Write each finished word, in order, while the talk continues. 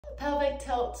pelvic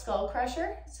tilt skull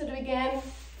crusher. So to begin,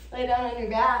 lay down on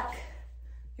your back.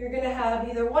 You're gonna have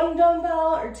either one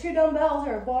dumbbell or two dumbbells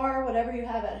or a bar, whatever you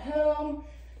have at home.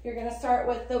 You're gonna start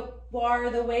with the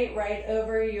bar, the weight right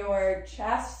over your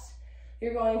chest.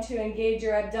 You're going to engage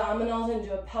your abdominals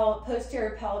into a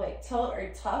posterior pelvic tilt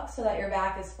or tuck so that your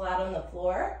back is flat on the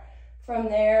floor. From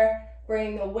there,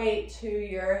 bring the weight to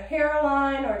your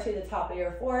hairline or to the top of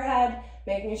your forehead,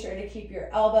 making sure to keep your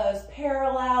elbows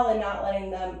parallel and not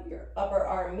letting your upper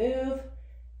arm move.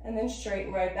 And then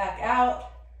straighten right back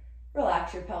out.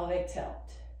 Relax your pelvic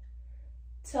tilt.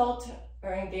 Tilt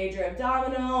or engage your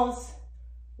abdominals,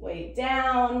 weight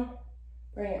down,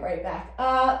 bring it right back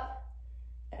up,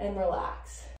 and relax.